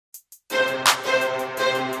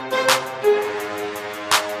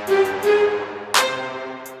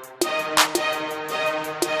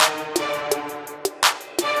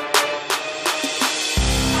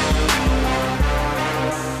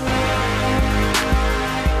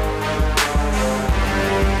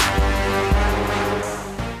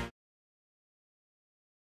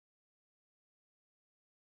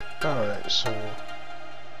Alright, so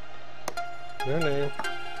your name.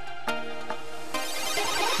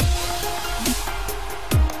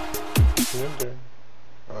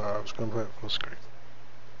 I was gonna play it full screen.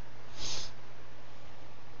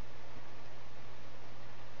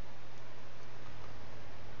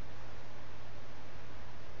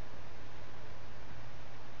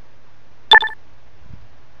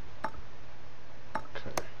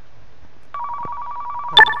 Okay.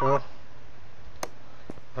 There we go.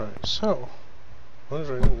 Alright, so what is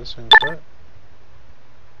reading this insert?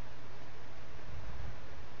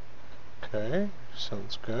 Okay,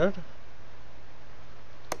 sounds good.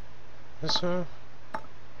 It's hard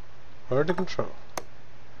to control.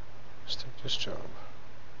 Let's take this job.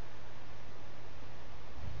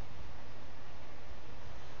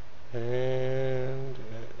 And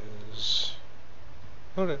it is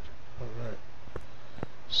loaded. Alright.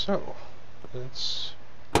 So let's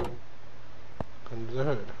go under the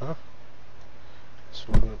hood, huh? Let's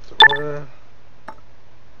open up the order.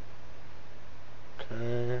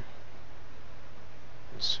 Okay.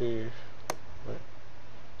 Let's see. Wait.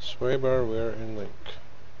 Sway bar wear and link.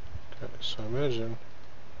 Okay, so I imagine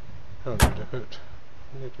I don't need the hood.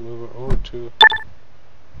 I need to move it over to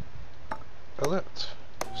the left.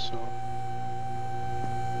 So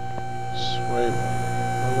sway bar.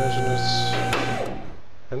 I imagine it's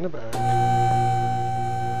in the back.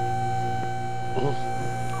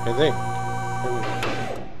 I think.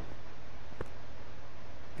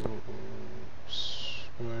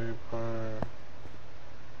 Sway bar.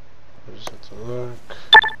 I just have to look.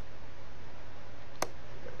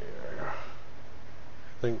 Yeah.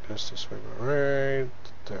 I think that's the sway bar right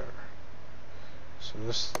there. So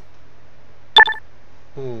this.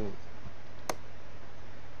 Ooh,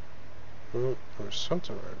 there's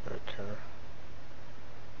something right back here.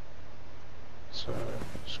 So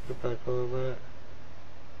scoot back a little bit.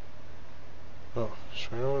 Oh,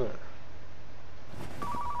 it's right over there.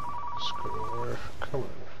 Let's go over. Come on.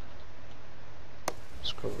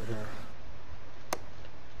 Let's go over here.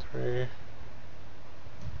 3.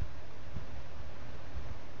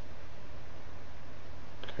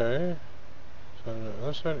 Okay. So on the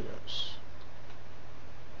other side, yes.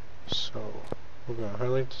 So we're going to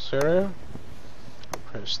highlight this area.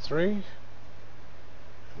 Press 3. And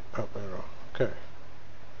up arrow. Okay.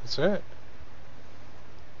 That's it.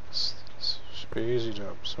 This should be an easy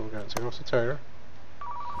job. So we're going to take off the tire.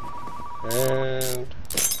 And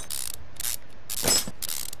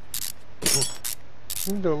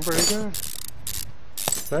I'm doing pretty good.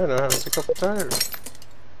 I know how to take off the tire.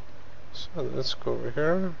 So let's go over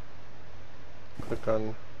here. Click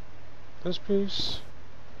on this piece.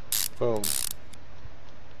 Boom.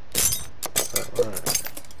 Alright.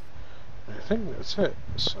 I think that's it.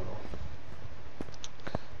 So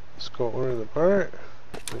let's go over the part.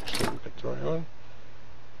 Make sure we get the right one.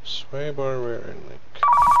 Sway bar rear and link.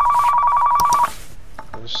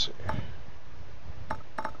 Let's see.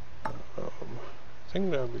 I think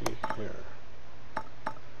that'll be here.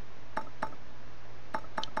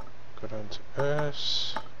 Go down to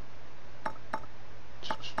S.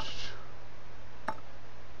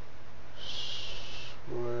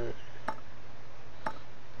 Sway.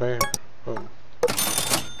 Bam. Boom.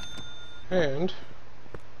 And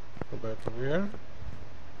go back over here.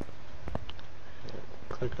 And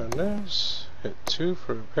click on this. Hit 2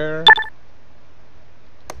 for repair.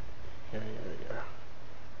 Yeah.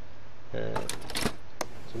 And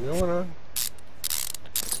put the new one on.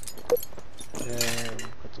 And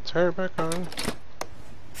put the tire back on.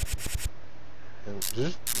 And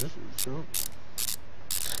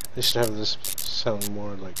they should have this sound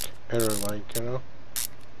more like error-like, you know?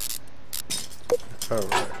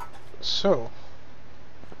 Alright. So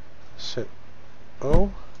let's hit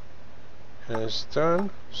O. And it's done.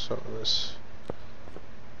 So let's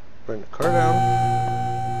bring the car down.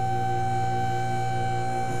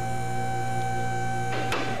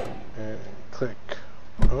 Click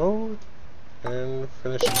O and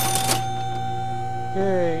finish.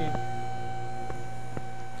 Yay!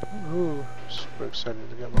 Ooh, super excited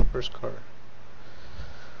to get my first car.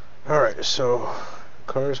 Alright, so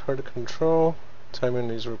car is hard to control. Timing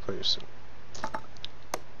needs replacing. I'm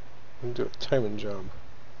gonna do a timing job.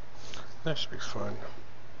 That should be fun.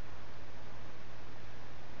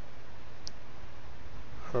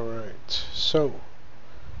 Alright, so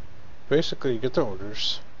basically you get the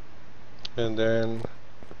orders. And then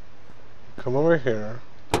come over here,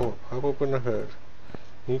 pop open the hood.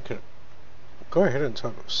 You can go ahead and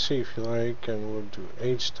toggle C if you like, and we'll do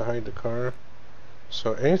H to hide the car.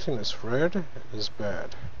 So anything that's red is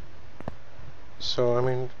bad. So I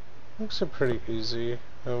mean, makes it pretty easy.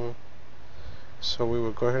 So we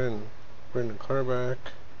will go ahead and bring the car back,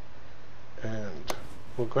 and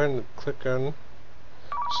we'll go ahead and click on,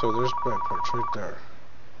 so there's bad parts right there.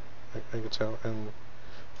 I can tell, and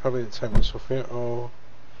probably the timing. So fan O,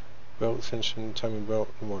 belt tension, timing belt,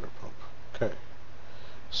 and water pump. Okay.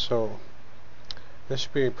 So this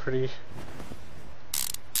should be a pretty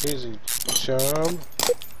easy job.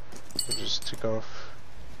 We'll just take off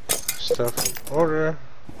stuff in order.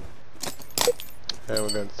 And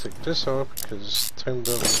we're going to take this off because time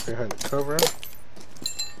belt is behind the cover.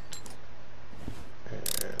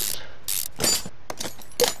 And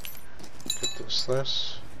get this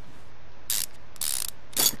less.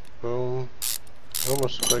 Boom.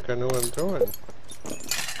 Almost looks like I know what I'm doing.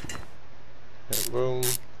 And boom.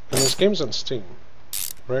 And this game's on Steam.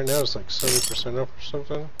 Right now it's like 70% off or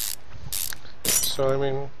something. So I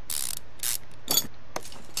mean,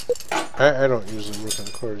 I don't usually work on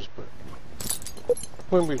cars, but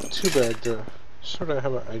it wouldn't be too bad to sort of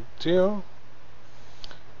have an idea.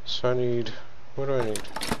 So I need, what do I need?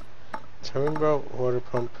 Timing belt, water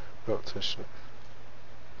pump, belt tensioner.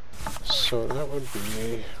 So that would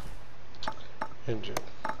be engine.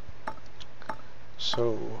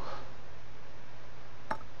 So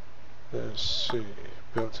let's see,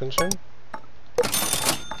 belt tension.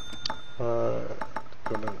 Go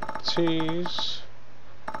down to T's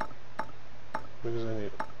because I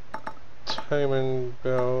need timing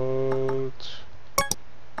belt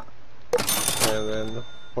and then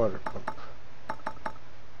water pump.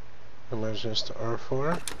 Imagine it's the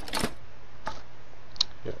R4.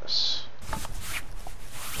 Yes.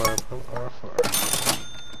 Water pump R4.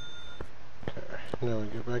 Okay, now we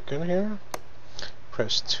get back in here.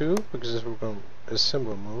 Press 2 because this we're going to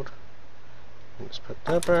assemble mode. And let's put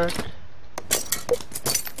that back.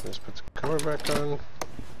 Let's put the cover back on.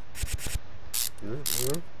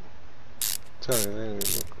 Tell you, they need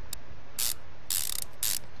to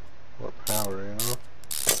more power, you know.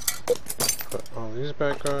 Put all these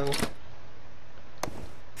back on.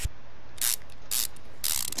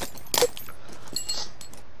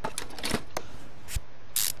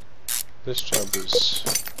 This job is,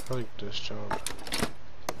 I like this job.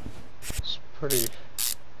 It's pretty.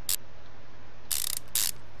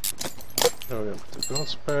 Now we're gonna put the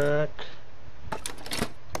belts back.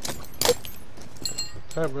 Put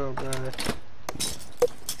that belt back.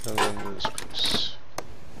 And then this piece.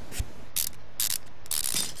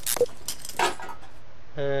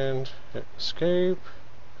 And hit escape.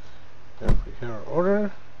 And if we hit our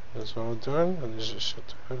order, that's all done. And this is shut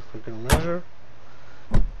the head for good measure.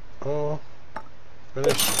 Oh,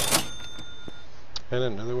 finish. And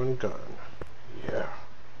another one gone. Yeah.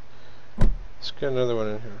 Let's get another one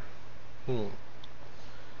in here.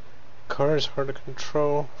 Car is hard to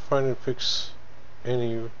control. Find and fix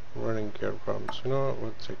any running gear problems. You know what?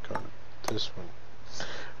 We'll take on this one.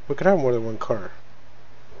 We could have more than one car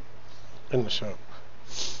in the shop.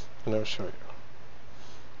 And I'll show you.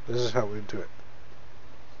 This is how we do it.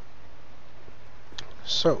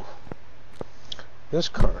 So, this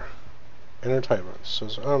car, inner tie rods, so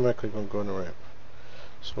it's automatically going to go in the ramp.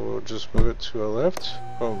 So we'll just move it to a left.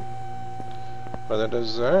 Boom. While that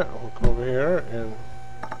does that, we'll come over here and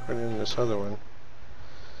put in this other one.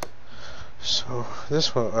 So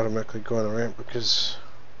this one will automatically go on the ramp because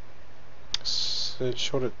it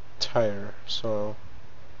showed a tire. So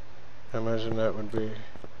I imagine that would be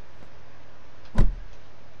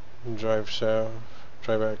drive shaft,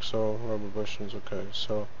 drive axle, rubber bushings. Okay,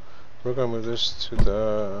 so we're going to move this to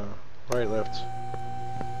the right, left.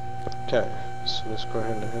 Okay, so let's go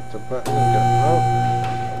ahead and hit the button and get out.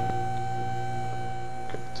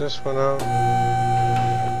 Get this one out.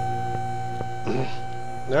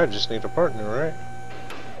 Now I just need a partner, right?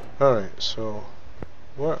 Alright, so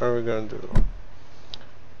what are we going to do?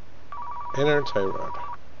 Inner tie rod.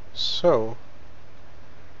 So,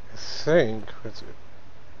 I think we have to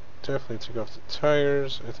definitely take off the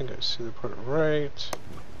tires. I think I see the part right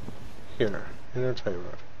here. Inner tie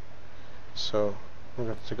rod. So, we're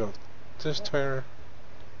going to take off this tire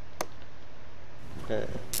and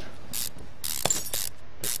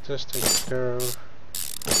get this taken care of.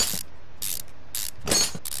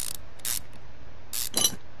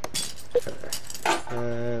 Okay,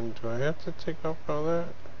 and do I have to take off all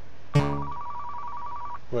that?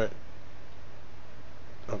 Wait.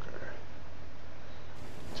 Okay.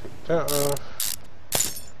 Take that off.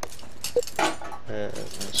 And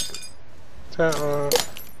let's get that off.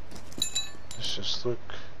 Let's just look.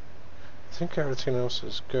 I think everything else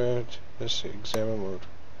is good. Let's see, examine mode.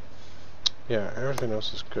 Yeah, everything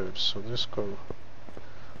else is good. So let's go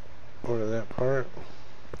order that part.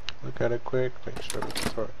 Look at it quick. Make sure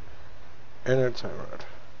it's right. Inner tie rod.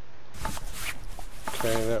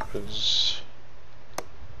 Okay, that was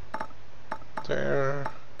there.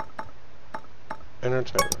 Inner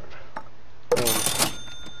tie rod.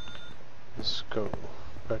 Let's go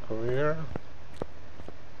back over here.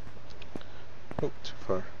 Oh, too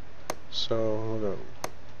far. So we're gonna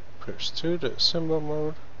press 2 to assemble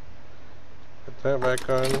mode. Put that back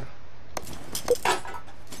on.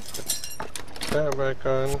 Put that back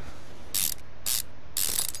on.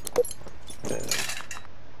 And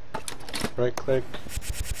right click.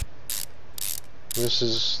 This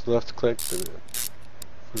is left click for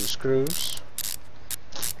the screws.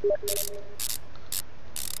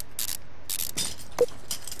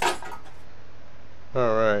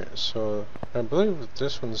 Alright, so I believe that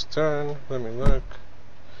this one's done. Let me look.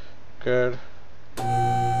 Good.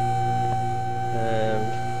 And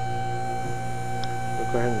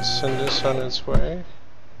we'll go ahead and send this on its way.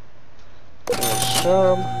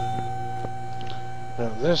 Now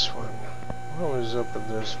this one. What was up with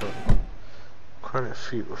this one? Quite a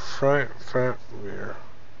few. Front, rear.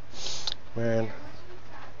 Man.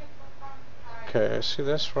 Okay, I see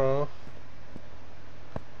this wrong.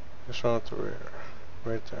 What's wrong with the rear?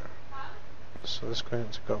 Right there. So let's go ahead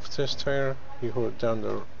and take off this tire. You hold it down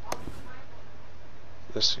to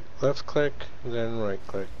this left click, then right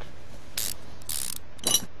click.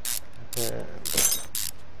 And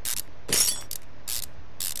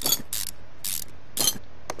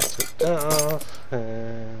take that off,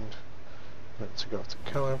 and let's take off the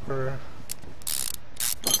caliper.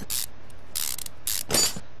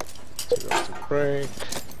 Take off the brake.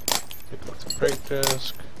 Take off the brake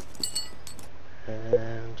disc.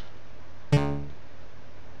 And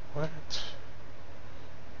what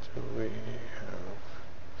do we have?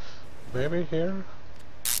 Maybe here?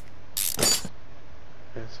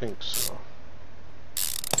 I think so.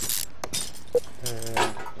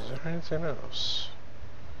 And is there anything else?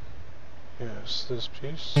 Yes, this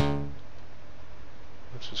piece,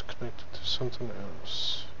 which is connected to something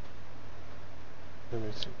else. Let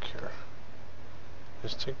me think here.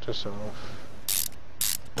 Let's take this off.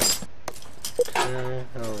 Okay,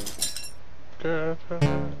 are we good?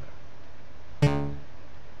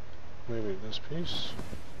 Maybe this piece.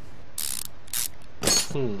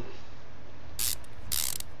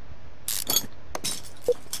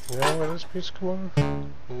 Now will this piece come off?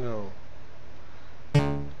 No.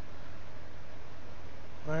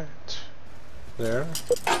 What? There.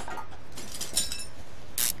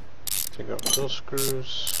 Take out those screws.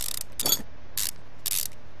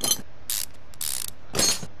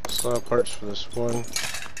 There's a lot of parts for this one.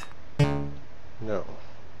 No.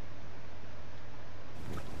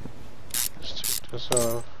 Let's take this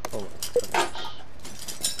off. Oh my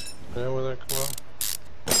goodness. Now will that come off?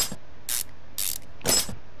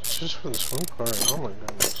 It's just for this one part. Oh my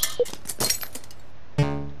goodness.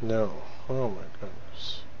 No. Oh my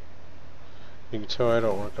goodness. You can tell I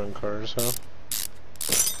don't work on cars, huh?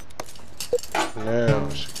 Now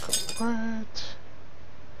it should come. What?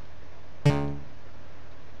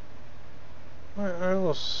 What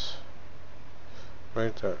else?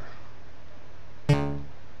 Right there. I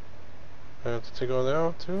have to take all that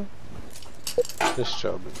out too? This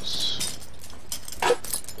job is a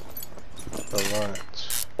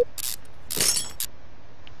lot.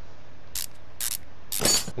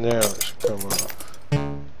 Now it should come off.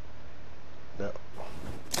 No.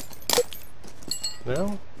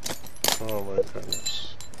 No? Oh my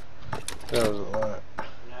goodness. That was a lot.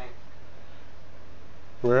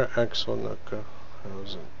 Rear axle knuckle. That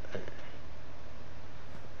was an A.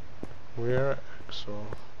 Rear axle.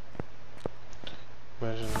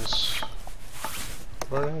 Imagine this.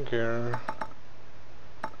 Running gear.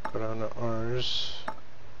 Go down to R's.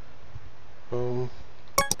 Boom.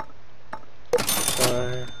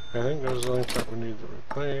 Apply. I think that was the only part we need to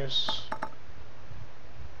replace.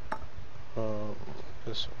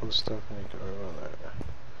 This old stuff I need to get rid of that.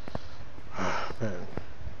 Ah, man.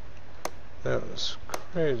 That was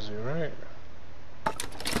crazy, right?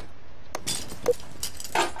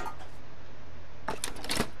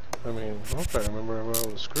 I mean, I hope I remember where all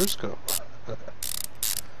the screws go.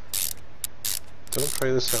 Don't try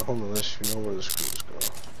this at home unless you know where the screws go.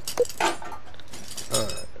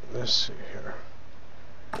 Alright, let's see here.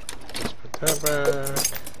 Let's put that back.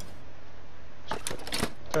 Let's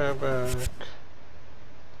put that back.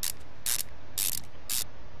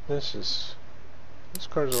 This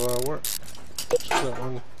car's a lot of work. Just that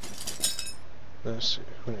one. Let's see.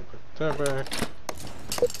 We need to put that back.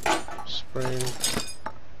 Spring.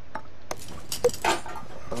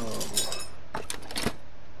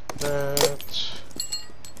 That.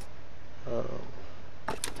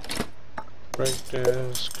 Brake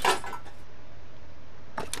disc.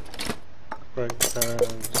 Brake pad.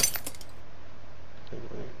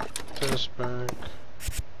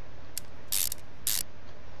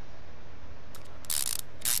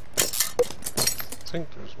 think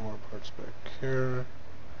there's more parts back here.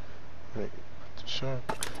 I need to put the shock.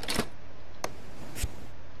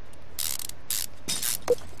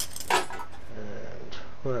 And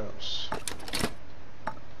what else?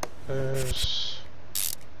 There's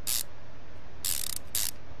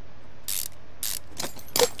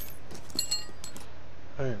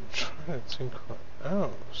I am trying to think what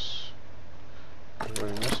else. Is we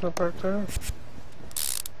missing a part there?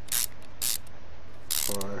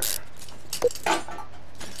 Or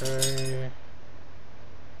okay.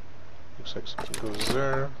 Looks like something goes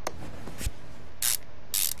there.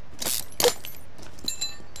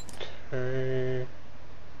 Okay.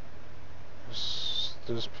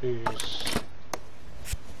 This piece.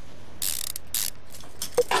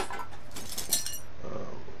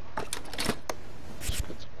 Let's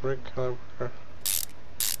get the brake caliper.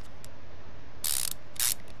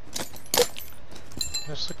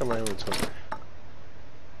 Let's look at my inventory.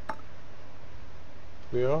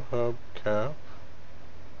 Wheel, hub, cap.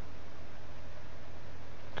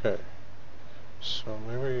 Okay. So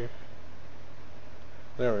maybe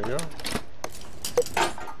there we go.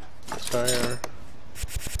 Tire.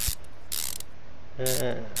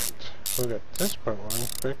 And we'll get this part one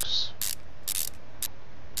fixed.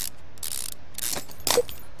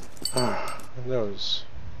 Ah, that was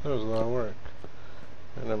a lot of work.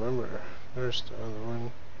 And I remember there's the other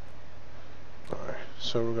one. Alright,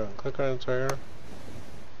 so we're gonna click on the tire.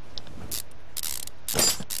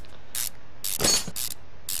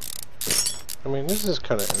 I mean, this is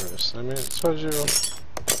kind of interesting. I mean, it shows you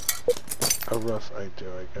a rough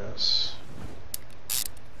idea, I guess.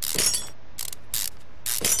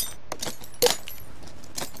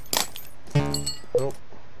 Nope.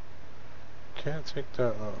 Can't take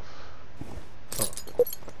that off. Oh.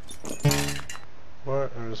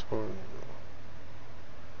 What is holding you?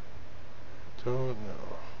 Don't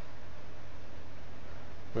know.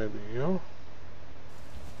 Maybe you?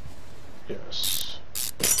 Yes.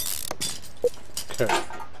 Okay.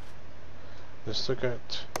 Let's look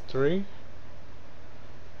at 3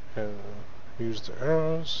 and use the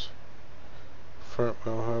arrows. Front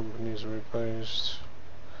wheel hub needs to be replaced.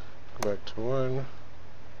 Go back to 1.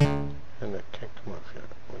 And that can't come off yet.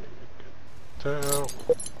 We need to get that out.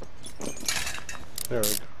 There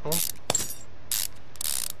we go.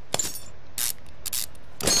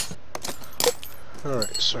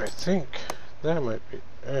 Alright, so I think that might be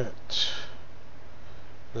it.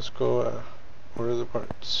 Let's go order the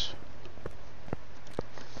parts.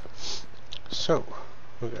 So,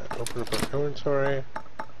 we got open up our inventory,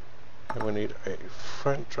 and we need a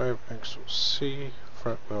front drive axle C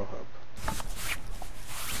front wheel hub.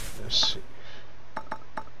 Let's see.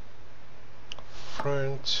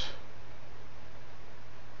 Front.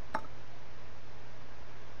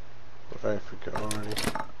 What I forget already.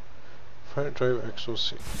 Front drive axle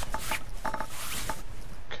C.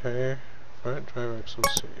 Okay, front drive axle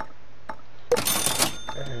C.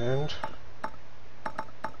 And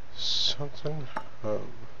something hub.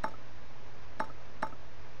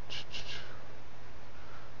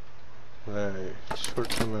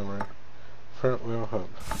 Short-term memory. Front wheel hub.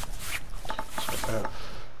 So F.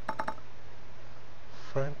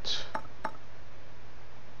 Front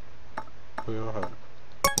wheel hub.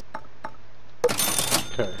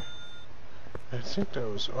 Okay. I think that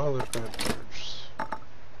was all the bad parts.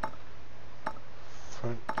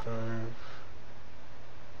 Front drive.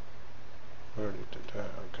 We already did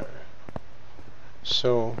that, okay.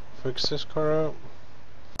 So, fix this car up.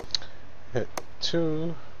 Hit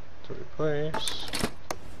 2 to replace.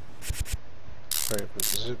 Alright, put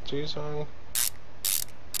the zip Ds on.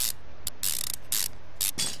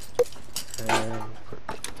 And put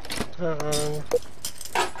that on.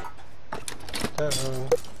 That on.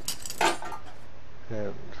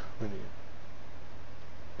 And we need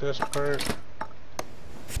this part.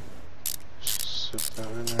 Just sit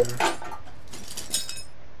that in there.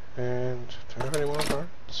 And do I have any more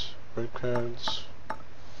parts? Brake pads,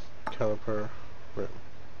 caliper, rim.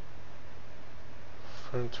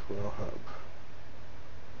 Front wheel hub.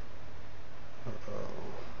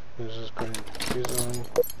 This is going to put these on.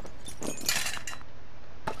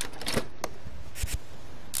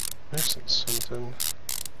 Missing something.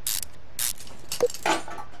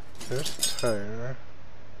 There's the tire.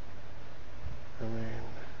 I mean,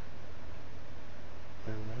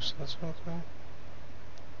 am I missing something?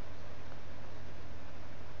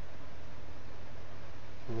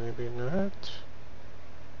 Maybe not.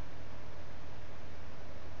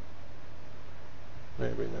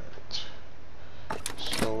 Maybe not.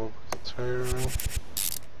 So we'll put the tire in.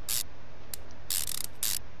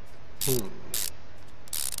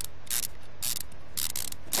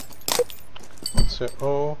 So hit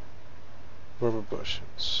O, rubber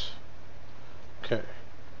bushes. Okay,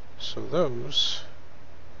 so those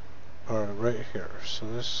are right here. So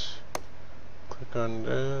this, click on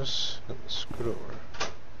this and scoot over.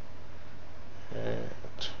 And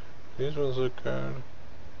these ones look good.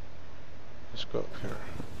 Let's go up here.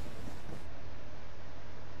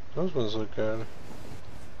 Those ones look good.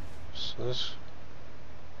 So let's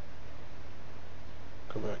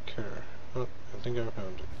go back here. Oh, I think I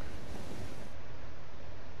found it.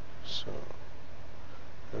 So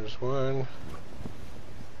there's one.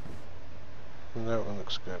 And that one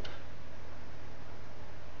looks good.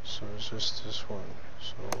 So it's just this one.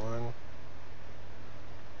 So one.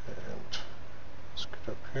 And let's get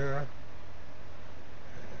up here.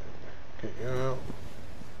 And get you out.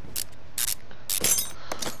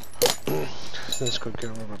 Let's go get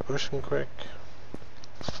a rubber bushing quick.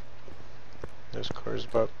 This car is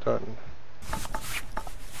about done.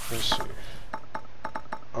 Let's see.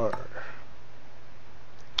 R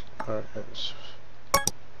is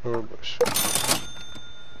rubber bush.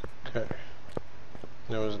 Okay.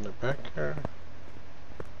 That was in the back here.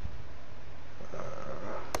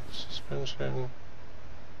 Suspension.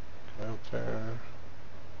 Get up there.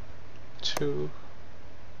 2.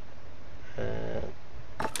 And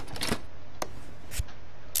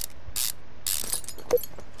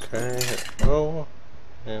okay, hit O,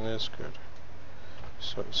 and it's good.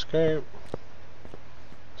 So escape.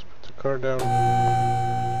 Let's put the car down.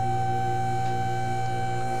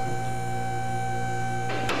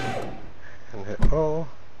 And hit O,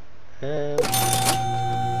 and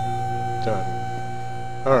done.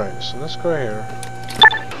 Alright, so let's go here.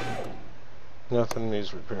 Nothing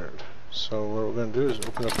needs repaired. So what we're going to do is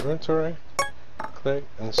open up inventory, click,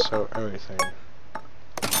 and sell everything.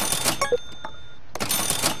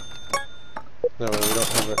 No, we don't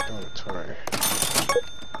have an inventory.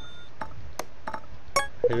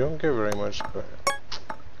 You don't get very much, but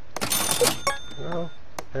no,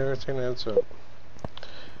 everything adds up.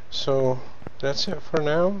 So that's it for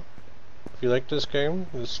now. If you like this game,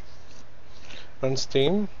 it's on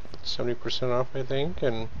Steam, 70% off, I think,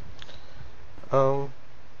 and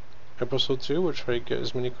episode 2, we'll try to get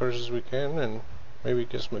as many cars as we can, and maybe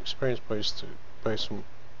get some experience points to buy some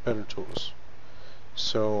better tools.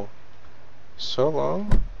 So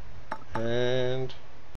long.